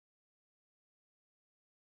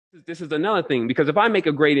This is another thing, because if I make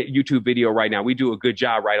a great YouTube video right now, we do a good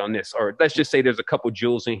job right on this, or let's just say there's a couple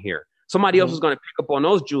jewels in here. Somebody else is going to pick up on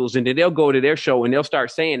those jewels, and then they'll go to their show and they'll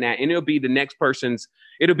start saying that, and it'll be the next person's,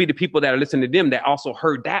 it'll be the people that are listening to them that also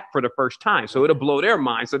heard that for the first time. So it'll blow their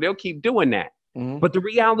mind. So they'll keep doing that. But the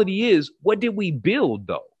reality is, what did we build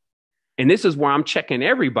though? And this is where I'm checking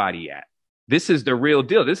everybody at. This is the real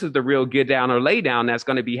deal. This is the real get down or lay down that's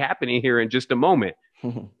going to be happening here in just a moment.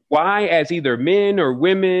 Why, as either men or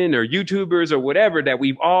women or YouTubers or whatever that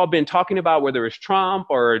we've all been talking about, whether it's Trump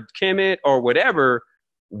or Kemet or whatever,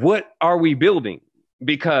 what are we building?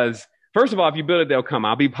 Because first of all, if you build it, they'll come.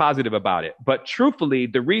 I'll be positive about it. But truthfully,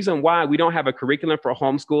 the reason why we don't have a curriculum for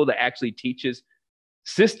homeschool that actually teaches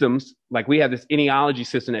systems, like we have this enealogy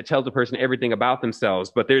system that tells a person everything about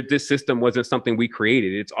themselves, but this system wasn't something we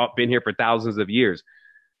created. It's been here for thousands of years.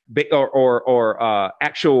 Or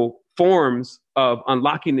actual forms of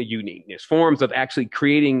unlocking the uniqueness, forms of actually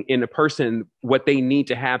creating in a person what they need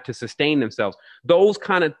to have to sustain themselves. Those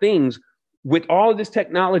kind of things, with all of this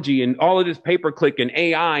technology and all of this pay-per-click and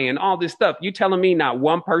AI and all this stuff, you telling me not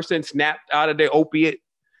one person snapped out of their opiate?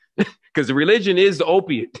 Because the religion is the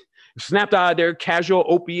opiate. Snapped out of their casual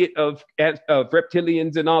opiate of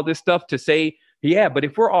reptilians and all this stuff to say, yeah, but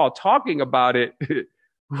if we're all talking about it,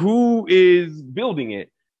 who is building it?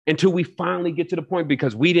 Until we finally get to the point,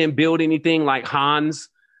 because we didn't build anything like Hans,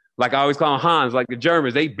 like I always call them Hans, like the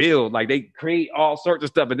Germans, they build, like they create all sorts of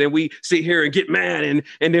stuff. And then we sit here and get mad and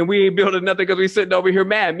then we ain't building nothing because we sitting over here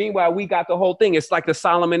mad. Meanwhile, we got the whole thing. It's like the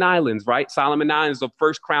Solomon Islands, right? Solomon Islands, the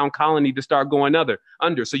first crown colony to start going under.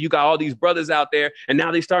 So you got all these brothers out there and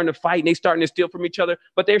now they starting to fight and they starting to steal from each other,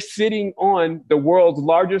 but they're sitting on the world's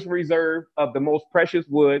largest reserve of the most precious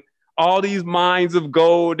wood, all these mines of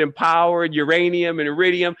gold and power and uranium and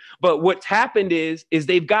iridium. But what's happened is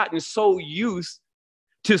they've gotten so used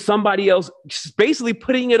to somebody else basically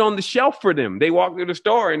putting it on the shelf for them. They walk to the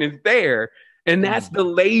store and it's there. And that's the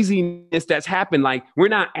laziness that's happened. Like, we're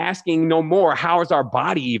not asking no more, how is our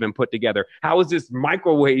body even put together? How is this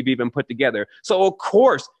microwave even put together? So of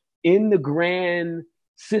course, in the grand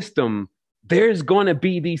system, there's going to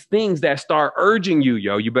be these things that start urging you,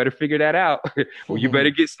 yo, you better figure that out. Well, you better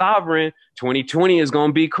get sovereign. 2020 is going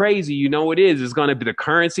to be crazy. You know it is. It's going to be the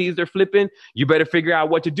currencies they're flipping. You better figure out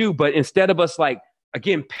what to do. But instead of us, like,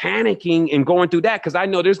 again, panicking and going through that, because I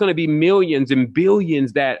know there's going to be millions and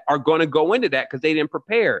billions that are going to go into that because they didn't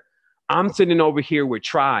prepare. I'm sitting over here with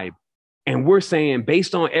Tribe, and we're saying,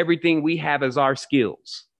 based on everything we have as our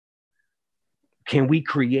skills, can we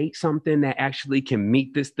create something that actually can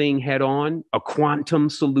meet this thing head on, a quantum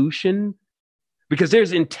solution? Because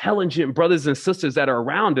there's intelligent brothers and sisters that are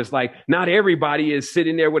around us. Like, not everybody is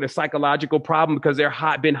sitting there with a psychological problem because they're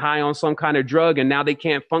been high on some kind of drug and now they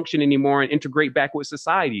can't function anymore and integrate back with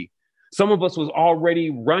society. Some of us was already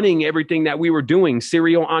running everything that we were doing,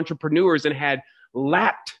 serial entrepreneurs, and had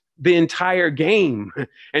lapped the entire game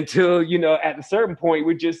until, you know, at a certain point,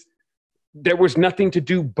 there was nothing to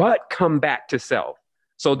do but come back to self.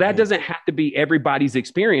 So that doesn't have to be everybody's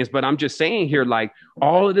experience, but I'm just saying here, like,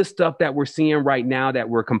 all of the stuff that we're seeing right now that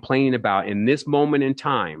we're complaining about in this moment in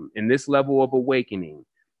time, in this level of awakening,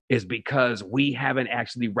 is because we haven't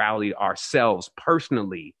actually rallied ourselves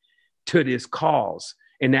personally to this cause.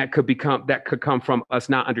 And that could come from us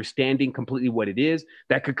not understanding completely what it is.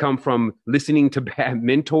 That could come from listening to bad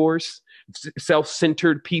mentors,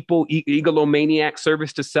 self-centered people, egomaniac,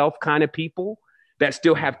 service to self kind of people that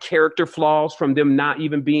still have character flaws from them not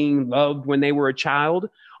even being loved when they were a child.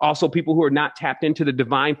 Also, people who are not tapped into the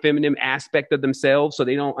divine feminine aspect of themselves, so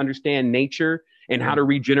they don't understand nature and how to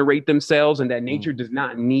regenerate themselves, and that nature does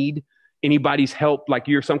not need anybody's help, like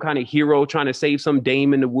you're some kind of hero trying to save some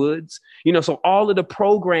dame in the woods. You know, so all of the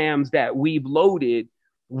programs that we've loaded,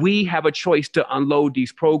 we have a choice to unload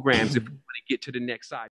these programs if we want to get to the next side.